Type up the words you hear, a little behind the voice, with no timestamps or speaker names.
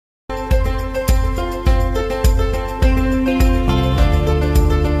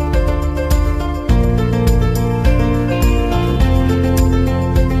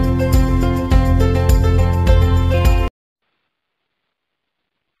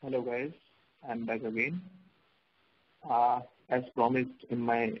Hello guys, I'm back again. As promised in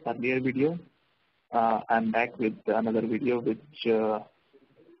my earlier video, I'm back with another video which will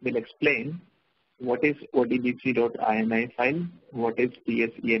explain what is Odbc.ini file, what is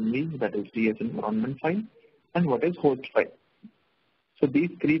dsenv, that is DS environment file, and what is host file. So these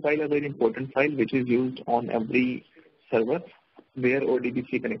three files are very important files which is used on every server where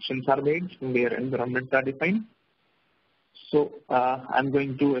Odbc connections are made, where environments are defined. So I'm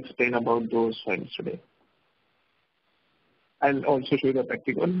going to explain about those files today. I'll also show you the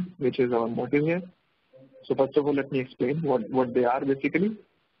practical, which is our motive here. So first of all, let me explain what they are basically.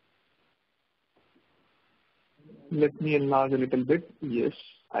 Let me enlarge a little bit. Yes,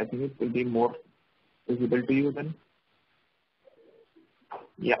 I think it will be more visible to you then.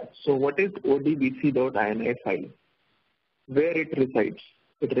 Yeah, so what is Odbc.ini file? Where it resides?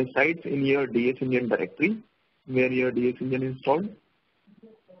 It resides in your dsenv directory, where your DS engine installed.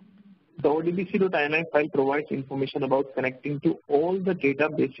 The Odbc.ini file provides information about connecting to all the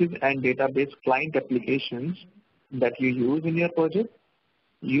databases and database client applications that you use in your project.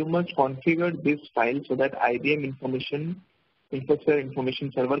 You must configure this file so that IBM Infrastructure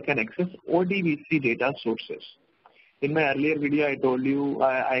Information Server can access Odbc data sources. In my earlier video, I told you,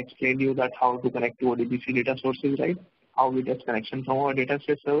 I explained you that how to connect to Odbc data sources, right? How we get connection from our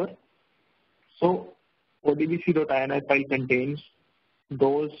datastage server. So Odbc.ini file contains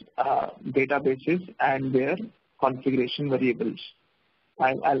those databases and their configuration variables.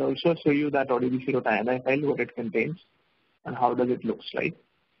 I'll also show you that Odbc.ini file, what it contains and how does it looks like.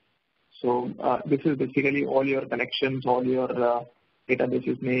 So this is basically all your connections, all your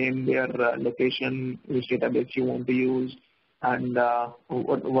databases name, their location, which database you want to use, and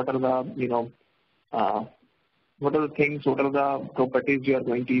what are the what are the things, what are the properties you are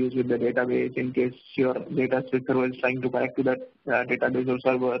going to use with the database in case your datastage server is trying to connect to that database or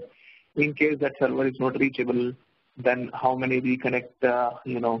server. In case that server is not reachable, then how many reconnect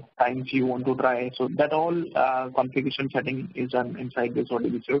times you want to try. So that all configuration setting is done inside this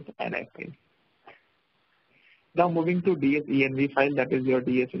Odbc.ini file. Now moving to dsenv file, that is your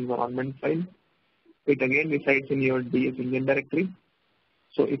DS environment file. It again resides in your DS engine directory.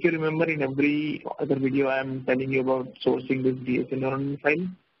 So if you remember, in every other video I am telling you about sourcing this DS environment file.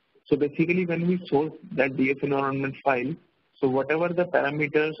 So basically when we source that DS environment file, so whatever the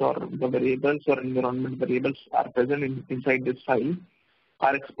parameters or the variables or environment variables are present inside this file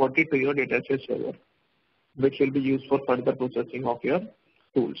are exported to your datastage server, which will be used for further processing of your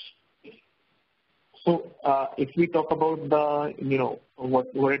tools. So if we talk about the, what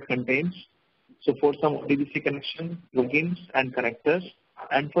it contains, so for some Odbc connection, plugins and connectors,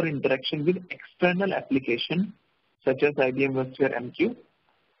 and for interaction with external application such as IBM WebSphere MQ,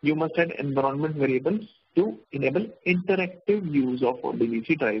 you must add environment variables to enable interactive use of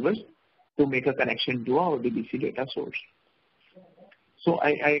Odbc drivers to make a connection to our Odbc data source. So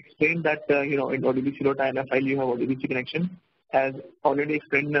I explained that in Odbc.ini file you have Odbc connection. As already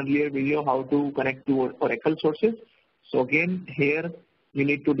explained in earlier video how to connect to Oracle sources. So again here you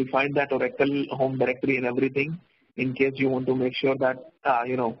need to define that Oracle home directory and everything, in case you want to make sure that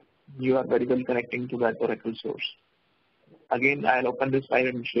you are very well connecting to that Oracle source. Again, I'll open this file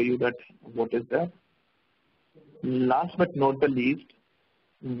and show you that what is there. Last but not the least,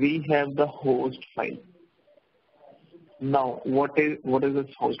 we have the host file. Now, what is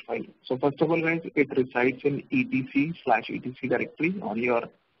this host file? So first of all, guys, it resides in etc/etc directory on your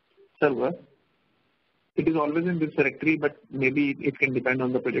server. It is always in this directory, but maybe it can depend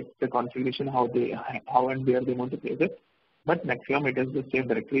on the project, the configuration, how and where they want to place it. But maximum it is the same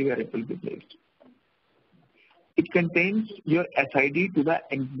directory where it will be placed. It contains your SID to the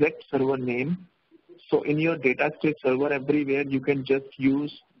exact server name. So in your datastage server, everywhere you can just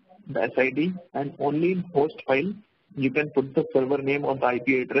use the SID, and only in host file you can put the server name or the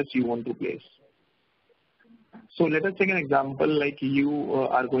IP address you want to place. So let us take an example, like you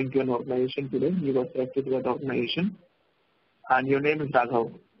are going to an organization today, you got selected to that organization, and your name is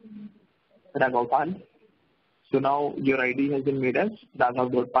Raghav Pal. So now your ID has been made as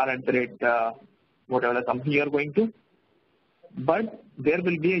Raghav.pal@ whatever the company you are going to. But there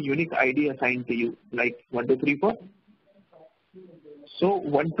will be a unique ID assigned to you, like 1234. So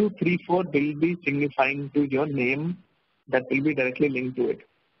 1234 will be signifying to your name that will be directly linked to it.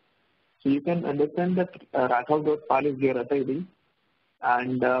 So you can understand that Raghav.pal is your SID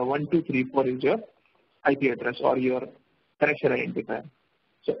and 1234 is your IP address or your connection identifier.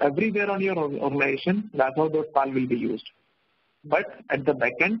 So everywhere on your organization, Raghav.pal will be used. But at the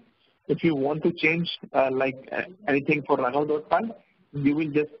backend, if you want to change anything for Raghav.pal, you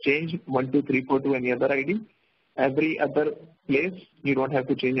will just change 1234 to any other ID Every other place, you don't have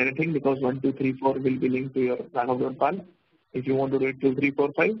to change anything because 1, 2, 3, 4 will be linked to your raghav.pal. If you want to do it 2, 3,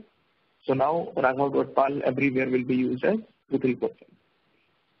 4, 5, so now raghav.pal everywhere will be used as 2, 3, 4, 5.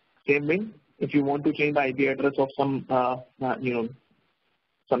 Same way, if you want to change the IP address of some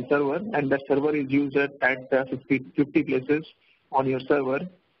some server, and that server is used at 50 places on your server,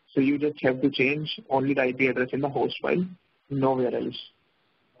 so you just have to change only the IP address in the host file, nowhere else.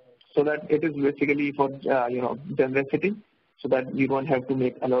 So that it is basically for genericity, so that you don't have to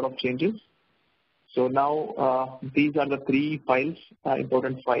make a lot of changes. So now these are the 3 files,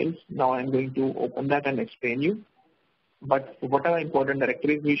 important files. Now I'm going to open that and explain you. But what are important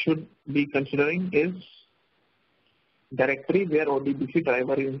directories we should be considering is directory where Odbc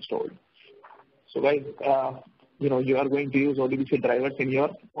driver is installed. So guys, you are going to use Odbc drivers in your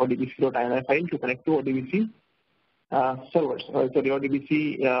Odbc.ini file to connect to Odbc servers, sorry,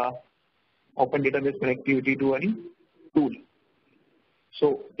 Odbc open database connectivity to any tool.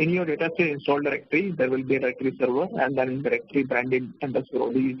 So in your Datastage install directory, there will be a directory server and then directory branded underscore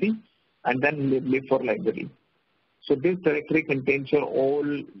Odbc and then lib for library. So this directory contains your all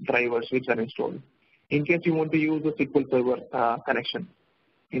drivers which are installed. In case you want to use a SQL Server connection,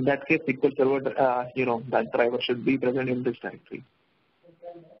 in that case, SQL Server, that driver should be present in this directory.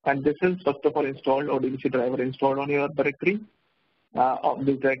 And this is first of all installed, Odbc driver installed on your directory, of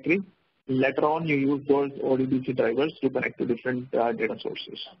this directory. Later on, you use those Odbc drivers to connect to different data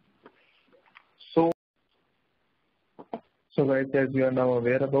sources. So guys, as you are now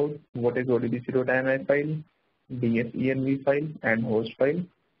aware about what is Odbc.ini file, dsenv file, and host file.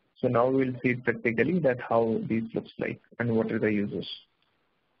 So now we will see practically that how these looks like and what are the uses.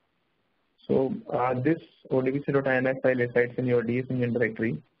 So this Odbc.ini file resides in your dsengine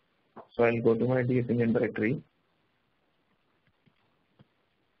directory. So I'll go to my dsengine directory.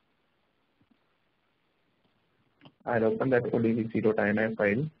 I'll open that Odbc.ini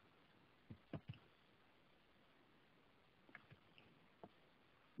file.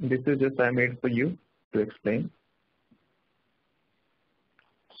 This is just I made for you to explain.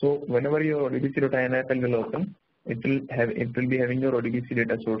 So whenever your Odbc.ini file will open, it will be having your Odbc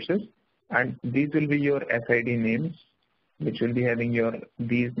data sources, and these will be your SID names, which will be having your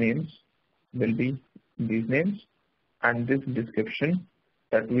these names, will be these names, and this description,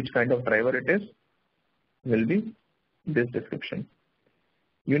 that which kind of driver it is, will be this description.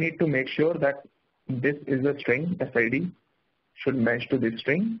 You need to make sure that this is a string, SID should match to this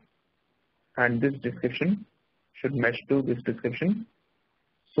string, and this description should match to this description,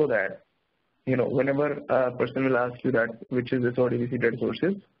 so that whenever a person will ask you that which is this Odbc data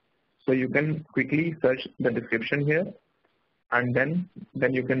sources, so you can quickly search the description here, and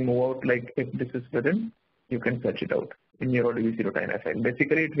then you can move out, like if this is written, you can search it out in your Odbc.ini file.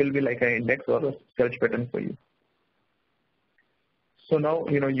 Basically, it will be like an index or a search button for you. So now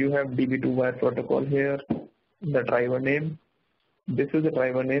you have DB2 wire protocol here, the driver name. This is the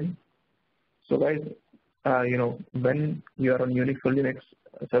driver name. So guys, when you are on Unix or Linux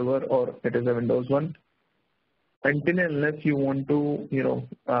server or it is a Windows one, until and unless you want to,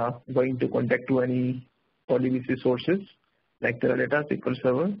 going to contact to any Odbc sources like Teradata, SQL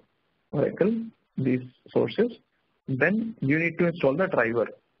Server, Oracle, these sources, then you need to install the driver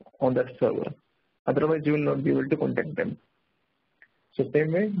on that server. Otherwise, you will not be able to contact them. So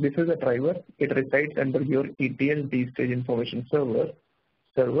same way, this is a driver. It resides under your ETL Dstage information server.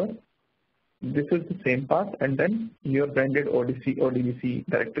 This is the same path, and then your branded Odbc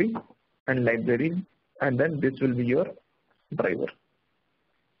directory and library, and then this will be your driver.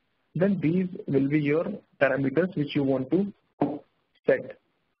 Then these will be your parameters which you want to set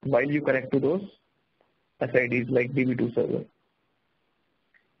while you connect to those SIDs like DB2 server.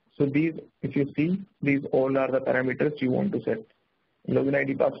 So these, if you see, these all are the parameters you want to set. Login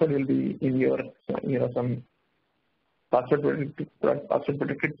ID password will be in your, some password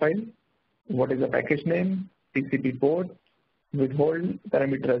protected file. What is the package name, TCP port, withhold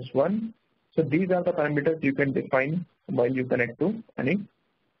parameter as 1. So these are the parameters you can define while you connect to any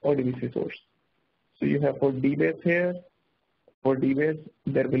Odbc source. So you have for DBase here. For DBase,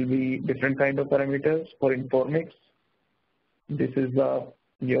 there will be different kind of parameters. For Informix, this is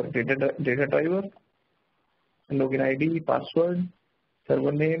your data driver, login ID, password,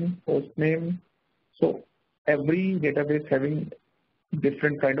 server name, host name. So every database having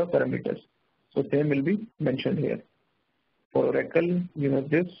different kind of parameters. So same will be mentioned here. For Oracle, you have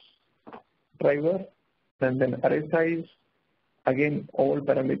this driver, and then array size, again all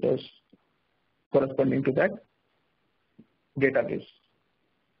parameters corresponding to that database.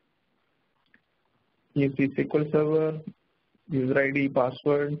 You see SQL Server, user ID,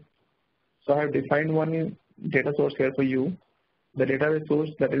 password. So I have defined one data source here for you. The database source,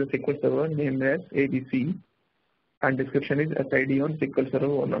 that is a SQL server named as ABC, and description is SID on SQL Server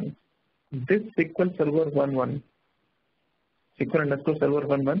 11. This SQL Server 11, SQL server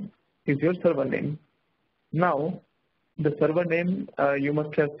 11 is your server name. Now, the server name you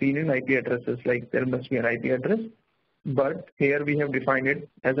must have seen in IP addresses, like there must be an IP address, but here we have defined it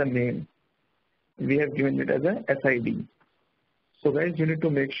as a name. We have given it as a SID. So guys, you need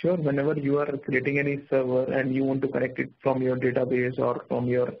to make sure whenever you are creating any server and you want to connect it from your database or from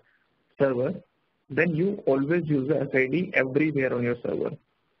your server, then you always use the SID everywhere on your server,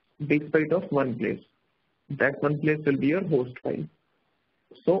 despite of one place. That one place will be your host file.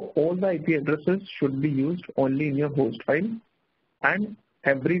 So all the IP addresses should be used only in your host file, and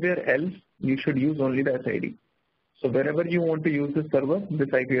everywhere else you should use only the SID. So wherever you want to use the server, this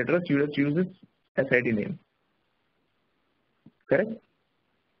IP address, you just use its SID name. Correct?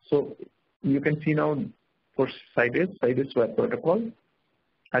 So you can see now for Sybase web protocol,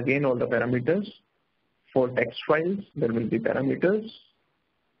 again all the parameters. For text files, there will be parameters.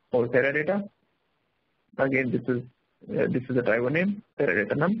 For Teradata, again this is a driver name,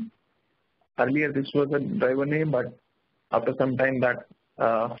 Teradata num. Earlier this was a driver name, but after some time that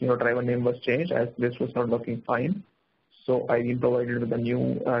driver name was changed as this was not working fine. So I been provided with a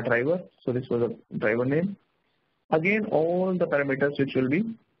new driver. So this was a driver name. Again, all the parameters which will be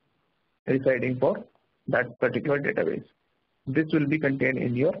residing for that particular database. This will be contained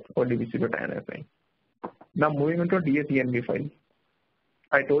in your Odbc.ini file. Now moving on to dsenv file.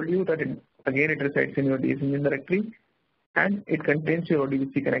 I told you that it resides in your DS engine directory, and it contains your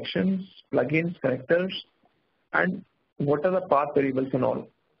Odbc connections, plugins, connectors, and what are the path variables and all,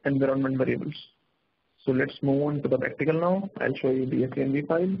 environment variables. So let's move on to the practical now. I'll show you dsenv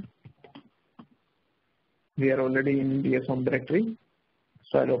file. We are already in DS home directory.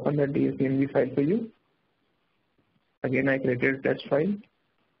 So I'll open the dsenv file for you. Again, I created a test file.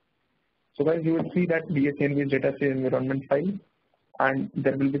 So guys, you will see that dsenv is Datastage environment file, and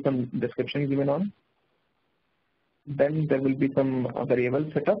there will be some description given on. Then there will be some variable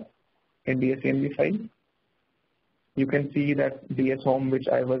setup in dsenv file. You can see that DS home, which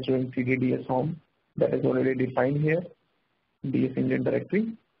I was doing cd DS home, that is already defined here. DS engine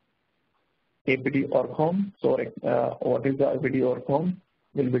directory. APT org home. So what is the APT org home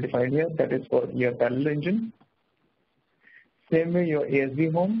will be defined here. That is for your parallel engine. Same way your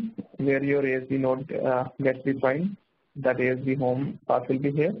ASB home, where your ASB node gets defined. That ASB home path will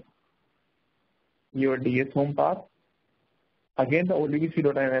be here. Your DS home path. Again, the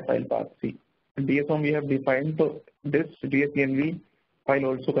Odbc.ini file path. See, DS home we have defined. So this dsenv file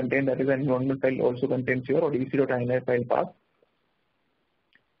also contains, that is an environment file, also contains your Odbc.ini file path.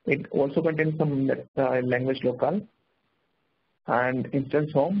 It also contains some language local, and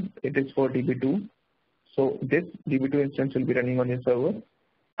instance home, it is for DB2. So this DB2 instance will be running on your server,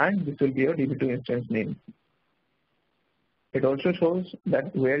 and this will be your DB2 instance name. It also shows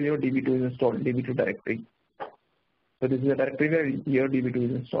that where your DB2 is installed, DB2 directory. So this is a directory where your DB2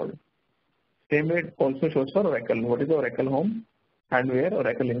 is installed. Same way it also shows for Oracle. What is the Oracle home and where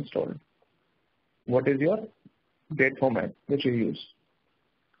Oracle is installed? What is your date format which you use?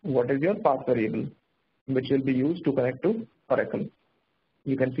 What is your path variable which will be used to connect to Oracle?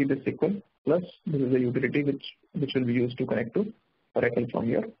 You can see the SQL plus this is a utility which will be used to connect to Oracle from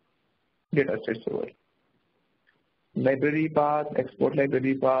your Datastage server. Library path, export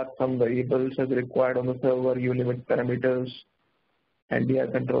library path, some variables as required on the server, you limit parameters,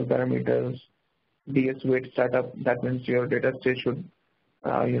 NDR control parameters, DS wait startup, that means your Datastage should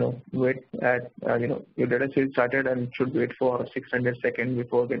wait at, your Datastage started and should wait for 600 seconds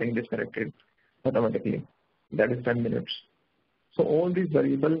before getting disconnected automatically. That is 10 minutes. So all these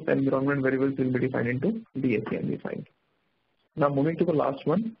variables, environment variables will be defined into dsenv file. Now moving to the last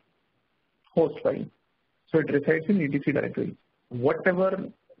one, host file. So it resides in etc directory. Whatever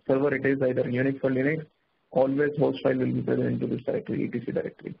server it is, either Unix or Linux, always host file will be present into this directory, etc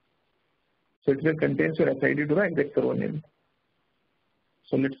directory. So it will contain your SID to the exact server name.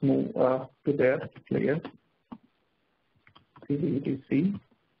 So let's move to there layer. etc.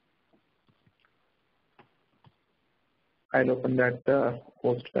 I'll open that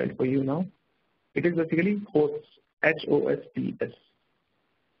host file for you now. It is basically hosts, HOSTS.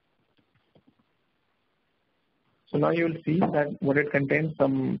 So now you will see that what it contains,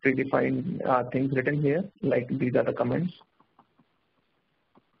 some predefined things written here, like these are the comments,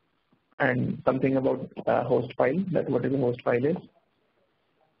 and something about host file, that what is a host file is.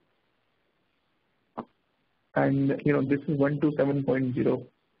 And this is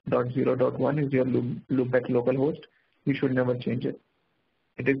 127.0.0.1 is your loopback localhost. You should never change it.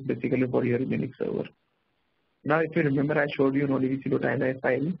 It is basically for your Unix server. Now, if you remember, I showed you in odbc.ini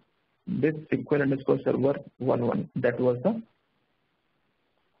file, this SQL_server 11, that was the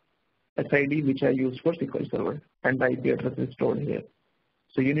SID which I used for SQL Server, and the IP address is stored here.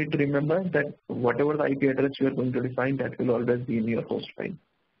 So you need to remember that whatever the IP address you are going to define, that will always be in your host file.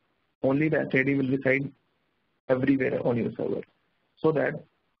 Only the SID will reside everywhere on your server, so that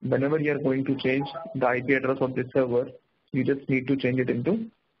whenever you are going to change the IP address of this server, you just need to change it into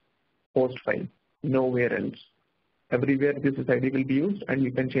host file, nowhere else. Everywhere this SID will be used, and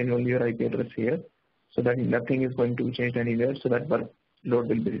you can change only your IP address here, so that nothing is going to be changed anywhere, so that workload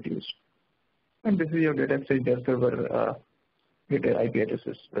will be reduced. And this is your Datastage server data IP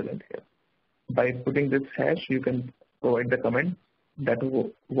addresses present here. By putting this hash, you can provide the comment that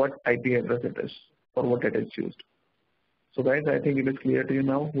what IP address it is or what it is used. So guys, I think it is clear to you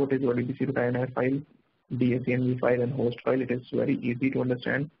now what is odbc.ini file, dsenv file, and host file. It is very easy to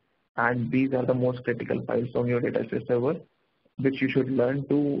understand, and these are the most critical files on your database server, which you should learn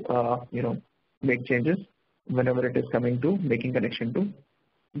to make changes whenever it is coming to making connection to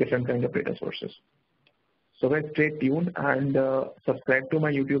different kind of data sources. So guys, stay tuned and subscribe to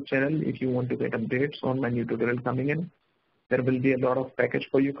my YouTube channel if you want to get updates on my new tutorial coming in. There will be a lot of package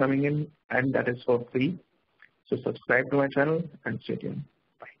for you coming in, and that is for free. So subscribe to my channel and stay tuned.